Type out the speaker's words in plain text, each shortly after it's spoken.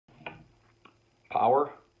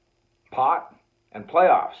power, pot, and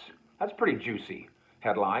playoffs. That's a pretty juicy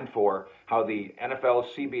headline for how the NFL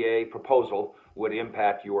CBA proposal would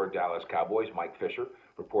impact your Dallas Cowboys. Mike Fisher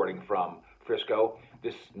reporting from Frisco.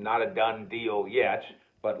 This is not a done deal yet,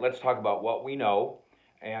 but let's talk about what we know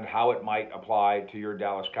and how it might apply to your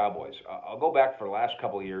Dallas Cowboys. I'll go back for the last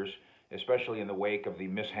couple of years, especially in the wake of the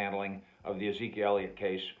mishandling of the Ezekiel Elliott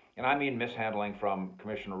case. And I mean mishandling from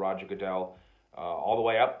Commissioner Roger Goodell all the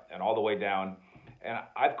way up and all the way down. And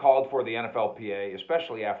I've called for the NFLPA,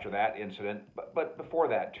 especially after that incident, but before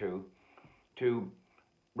that too, to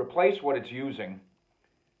replace what it's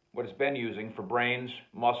been using for brains,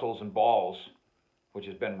 muscles, and balls, which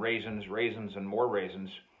has been raisins, and more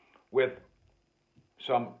raisins, with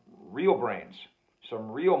some real brains,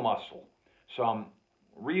 some real muscle, some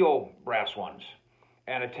real brass ones,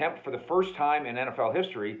 and attempt for the first time in NFL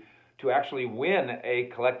history to actually win a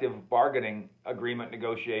collective bargaining agreement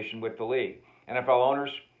negotiation with the league. NFL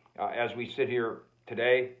owners, as we sit here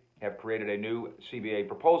today, have created a new CBA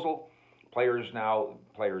proposal. Players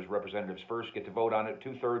representatives first get to vote on it.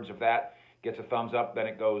 2/3 of that gets a thumbs up. Then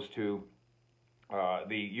it goes to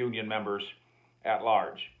the union members at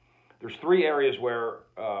large. There's three areas where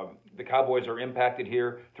the Cowboys are impacted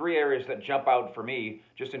here. Three areas that jump out for me,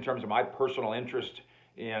 just in terms of my personal interest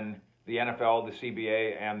in the NFL, the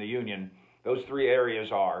CBA, and the union. Those three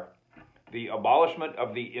areas are the abolishment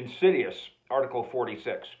of the insidious Article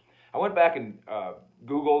 46. I went back and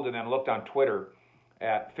Googled and then looked on Twitter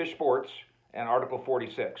at Fish Sports and Article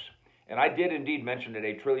 46. And I did indeed mention it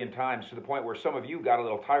 1 trillion times, to the point where some of you got a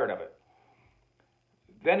little tired of it.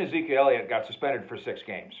 Then Ezekiel Elliott got suspended for 6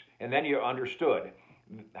 games. And then you understood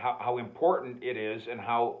how important it is and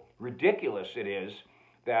how ridiculous it is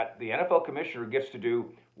that the NFL commissioner gets to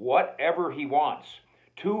do whatever he wants,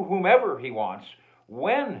 to whomever he wants,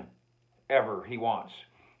 whenever he wants.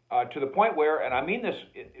 To the point where, and I mean this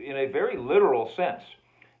in a very literal sense,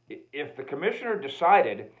 if the commissioner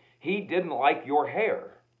decided he didn't like your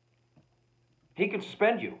hair, he can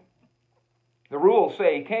suspend you. The rules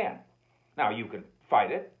say he can. Now, you can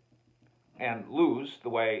fight it and lose the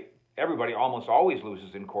way everybody almost always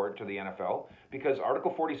loses in court to the NFL, because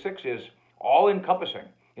Article 46 is all-encompassing.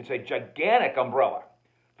 It's a gigantic umbrella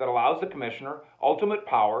that allows the commissioner ultimate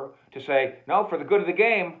power to say, no, for the good of the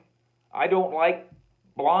game, I don't like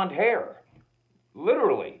blonde hair.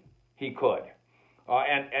 Literally, he could.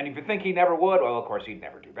 And if you think he never would, well, of course, he'd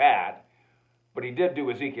never do that. But he did do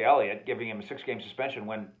Ezekiel Elliott, giving him a 6-game suspension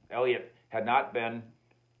when Elliott had not been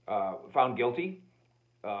found guilty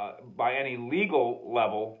by any legal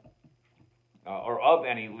level or of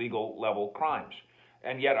any legal level crimes.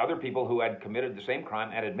 And yet other people who had committed the same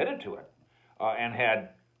crime had admitted to it and had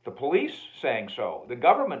the police saying so, the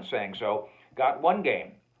government saying so, got 1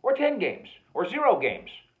 game or 10 games or 0 games.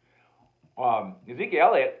 Ezekiel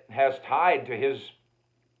Elliott has tied to his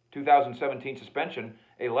 2017 suspension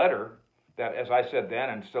a letter that, as I said then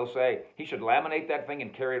and still say, he should laminate that thing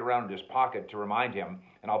and carry it around in his pocket to remind him,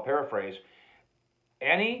 and I'll paraphrase,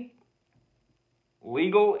 any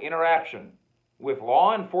legal interaction with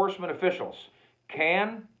law enforcement officials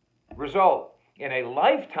can result in a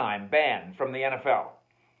lifetime ban from the NFL.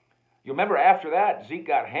 You remember after that, Zeke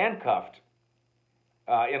got handcuffed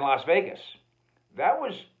in Las Vegas. That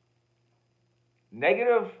was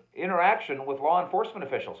negative interaction with law enforcement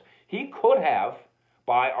officials. He could have,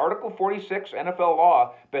 by Article 46 NFL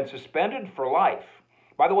law, been suspended for life.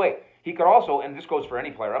 By the way, he could also, and this goes for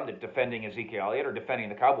any player, I'm defending Ezekiel Elliott or defending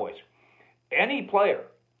the Cowboys, any player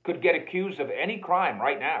could get accused of any crime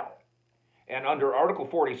right now. And under Article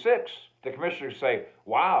 46, the commissioners say,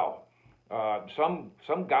 wow, some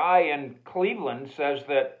guy in Cleveland says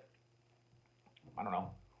that, I don't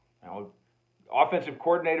know, offensive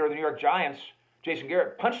coordinator of the New York Giants, Jason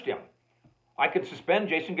Garrett, punched him. I could suspend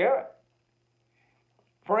Jason Garrett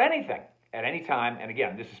for anything at any time. And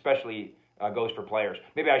again, this especially goes for players.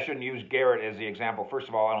 Maybe I shouldn't use Garrett as the example. First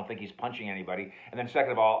of all, I don't think he's punching anybody. And then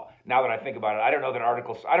second of all, now that I think about it, I don't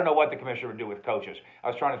know what the commissioner would do with coaches. I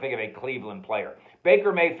was trying to think of a Cleveland player.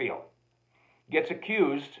 Baker Mayfield gets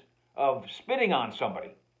accused of spitting on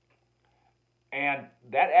somebody. And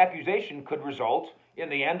that accusation could result in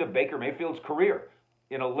the end of Baker Mayfield's career,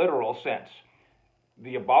 in a literal sense.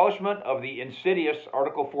 The abolishment of the insidious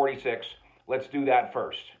Article 46, let's do that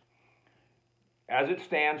first. As it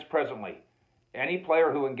stands presently, any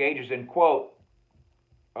player who engages in, quote,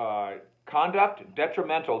 conduct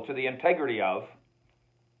detrimental to the integrity of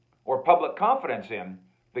or public confidence in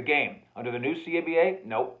the game. Under the new CBA,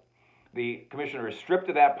 nope. The commissioner is stripped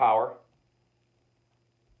of that power,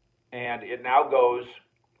 and it now goes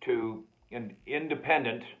to an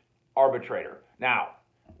independent arbitrator. Now,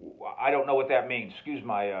 I don't know what that means. Excuse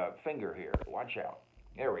my finger here. Watch out.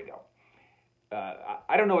 There we go.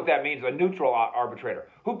 I don't know what that means, a neutral arbitrator.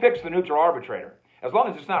 Who picks the neutral arbitrator? As long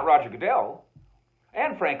as it's not Roger Goodell,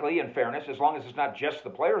 and frankly, in fairness, as long as it's not just the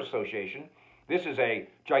Players Association, this is a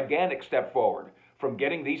gigantic step forward from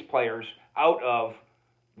getting these players out of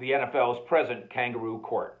the NFL's present kangaroo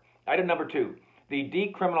court. Item number 2, the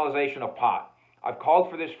decriminalization of pot. I've called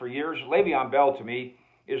for this for years. Le'Veon Bell, to me,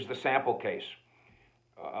 is the sample case.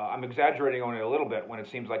 I'm exaggerating on it a little bit when it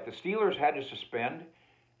seems like the Steelers had to suspend,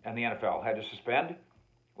 and the NFL had to suspend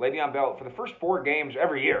Le'Veon Bell for the first 4 games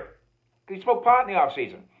every year. He smoked pot in the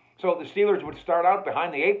offseason. So the Steelers would start out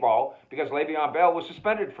behind the 8 ball because Le'Veon Bell was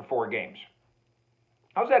suspended for 4 games.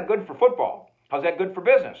 How's that good for football? How's that good for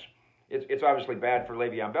business? It's obviously bad for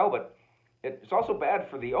Le'Veon Bell, but it's also bad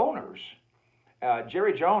for the owners.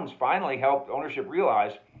 Jerry Jones finally helped ownership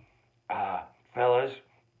realize, fellas,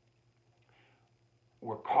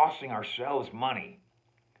 we're costing ourselves money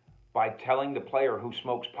by telling the player who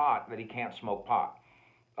smokes pot that he can't smoke pot.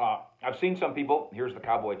 I've seen some people, here's the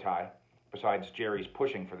cowboy tie, besides Jerry's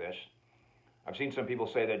pushing for this. I've seen some people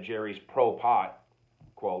say that Jerry's pro-pot,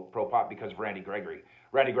 quote, pro-pot because of Randy Gregory.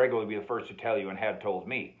 Randy Gregory would be the first to tell you and had told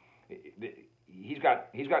me. He's got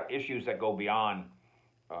issues that go beyond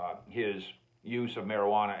his use of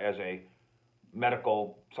marijuana as a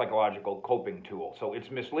medical, psychological coping tool. So it's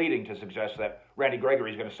misleading to suggest that Randy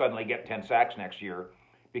Gregory is going to suddenly get 10 sacks next year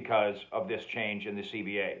because of this change in the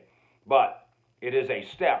CBA. But it is a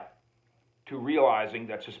step to realizing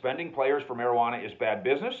that suspending players for marijuana is bad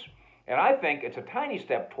business. And I think it's a tiny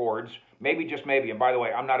step towards, maybe, just maybe, and by the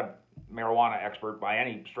way, I'm not a marijuana expert by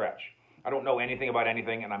any stretch. I don't know anything about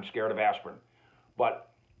anything, and I'm scared of aspirin.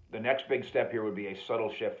 But the next big step here would be a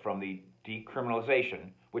subtle shift from the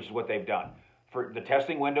decriminalization, which is what they've done. For the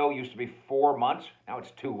testing window used to be 4 months, now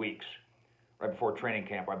it's 2 weeks, right before training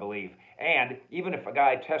camp, I believe. And even if a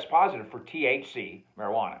guy tests positive for THC,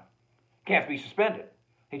 marijuana, can't be suspended.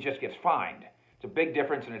 He just gets fined. It's a big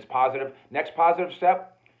difference, and it's positive. Next positive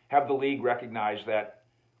step, have the league recognize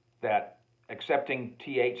that accepting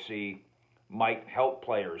THC might help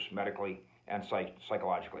players medically and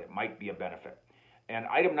psychologically. It might be a benefit. And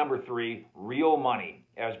item number 3, real money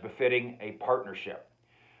as befitting a partnership.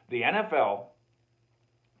 The NFL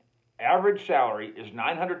average salary is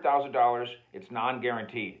 $900,000. It's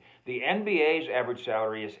non-guaranteed. The NBA's average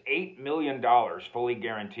salary is $8 million fully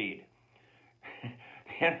guaranteed.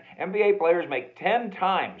 NBA players make 10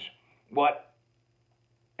 times what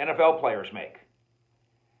NFL players make.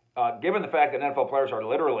 Given the fact that NFL players are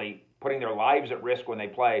literally putting their lives at risk when they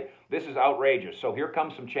play, this is outrageous. So here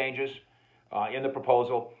comes some changes in the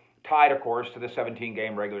proposal, tied, of course, to the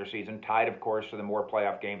 17-game regular season, tied, of course, to the more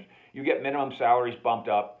playoff games. You get minimum salaries bumped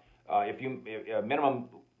up. Minimum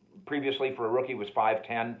previously for a rookie was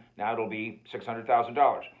 $510, now it'll be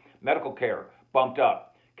 $600,000. Medical care bumped up.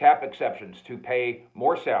 Cap exceptions to pay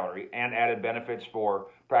more salary and added benefits for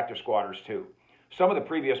practice squatters too. Some of the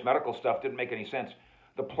previous medical stuff didn't make any sense.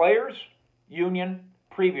 The players' union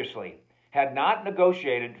previously had not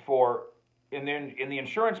negotiated for, in the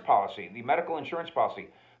insurance policy, the medical insurance policy,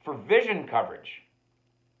 for vision coverage.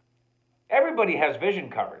 Everybody has vision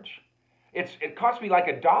coverage. It cost me like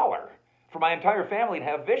 $1 for my entire family to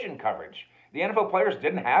have vision coverage. The NFL players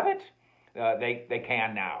didn't have it. They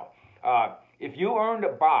can now. If you earned a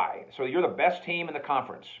bye, so you're the best team in the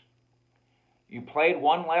conference, you played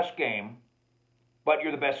 1 less game, but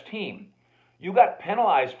you're the best team, you got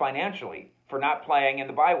penalized financially for not playing in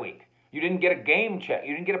the bye week. You didn't get a game check.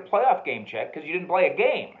 You didn't get a playoff game check because you didn't play a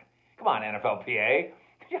game. Come on, NFLPA.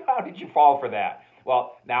 How did you fall for that?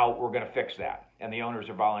 Well, now we're going to fix that, and the owners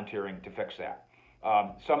are volunteering to fix that.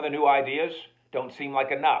 Some of the new ideas don't seem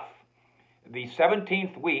like enough. The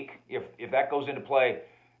 17th week, if that goes into play,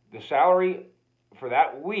 the salary for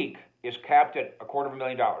that week is capped at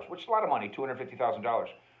 $250,000, which is a lot of money, $250,000.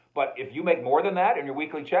 But if you make more than that in your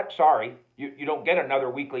weekly check, sorry, you don't get another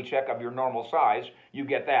weekly check of your normal size. You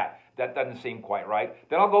get that. That doesn't seem quite right.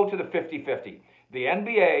 Then I'll go to the 50-50. The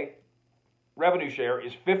NBA revenue share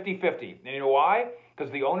is 50-50. And you know why?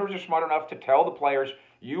 Because the owners are smart enough to tell the players,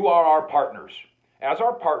 you are our partners. As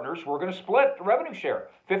our partners, we're going to split the revenue share,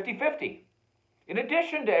 50-50, in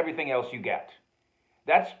addition to everything else you get.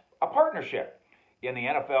 That's a partnership. In the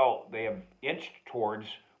NFL, they have inched towards,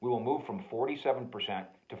 we will move from 47%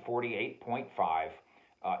 to 48.5%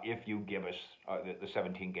 if you give us the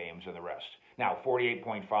 17 games and the rest. Now,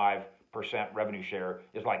 48.5% revenue share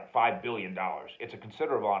is like $5 billion. It's a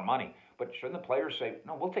considerable amount of money. But shouldn't the players say,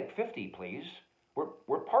 no, we'll take 50, please?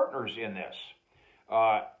 We're partners in this.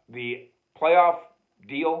 The playoff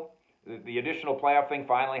deal The additional playoff thing,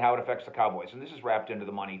 finally, how it affects the Cowboys. And this is wrapped into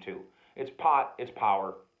the money, too. It's pot, it's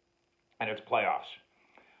power, and it's playoffs.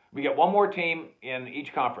 We get one more team in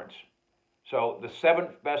each conference. So the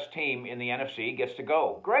seventh best team in the NFC gets to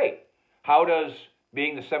go. Great. How does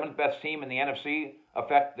being the seventh best team in the NFC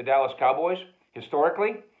affect the Dallas Cowboys?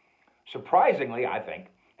 Historically, surprisingly, I think,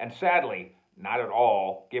 and sadly, not at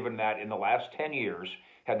all, given that in the last 10 years,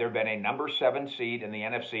 had there been a number 7 seed in the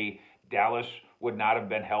NFC, Dallas would not have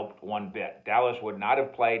been helped one bit. Dallas would not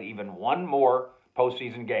have played even one more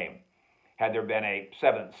postseason game had there been a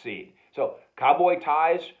 7th seed. So Cowboy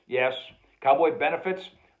ties, yes. Cowboy benefits,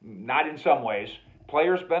 not in some ways.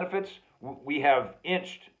 Players' benefits, we have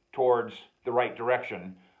inched towards the right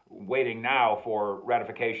direction, waiting now for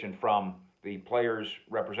ratification from the players'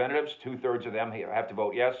 representatives. 2/3 of them have to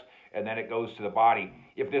vote yes, and then it goes to the body.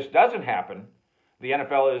 If this doesn't happen, the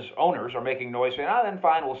NFL's owners are making noise saying, then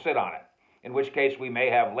fine, we'll sit on it. In which case we may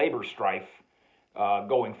have labor strife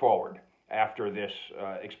going forward after this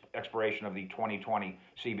expiration of the 2020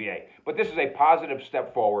 CBA. But this is a positive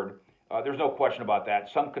step forward. There's no question about that.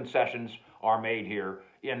 Some concessions are made here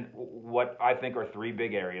in what I think are 3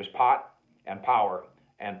 big areas: pot and power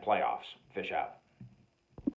and playoffs. Fish out.